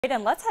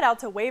And let's head out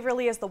to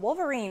Waverly as the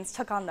Wolverines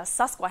took on the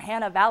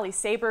Susquehanna Valley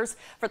Sabres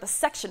for the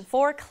Section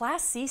 4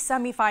 Class C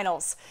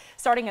semifinals.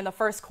 Starting in the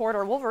first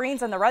quarter,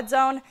 Wolverines in the red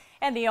zone,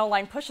 and the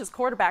O-line pushes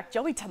quarterback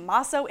Joey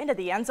Tomaso into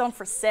the end zone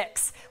for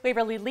 6.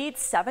 Waverly leads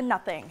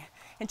 7-0.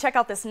 And check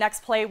out this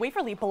next play.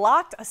 Waverly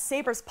blocked a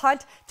Sabres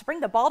punt to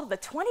bring the ball to the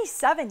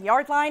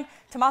 27-yard line.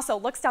 Tomaso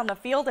looks down the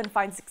field and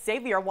finds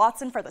Xavier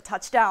Watson for the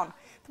touchdown.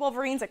 The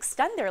Wolverines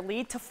extend their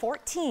lead to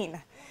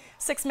 14.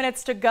 6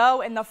 minutes to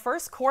go in the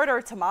first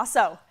quarter.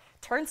 Tomaso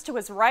turns to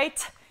his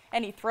right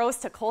and he throws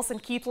to Colson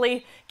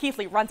Keithley.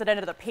 Keithley runs it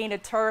into the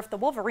painted turf. The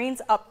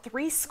Wolverines up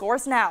 3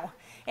 scores now.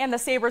 And the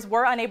Sabres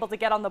were unable to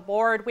get on the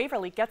board.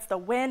 Waverly gets the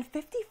win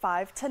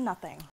 55-0.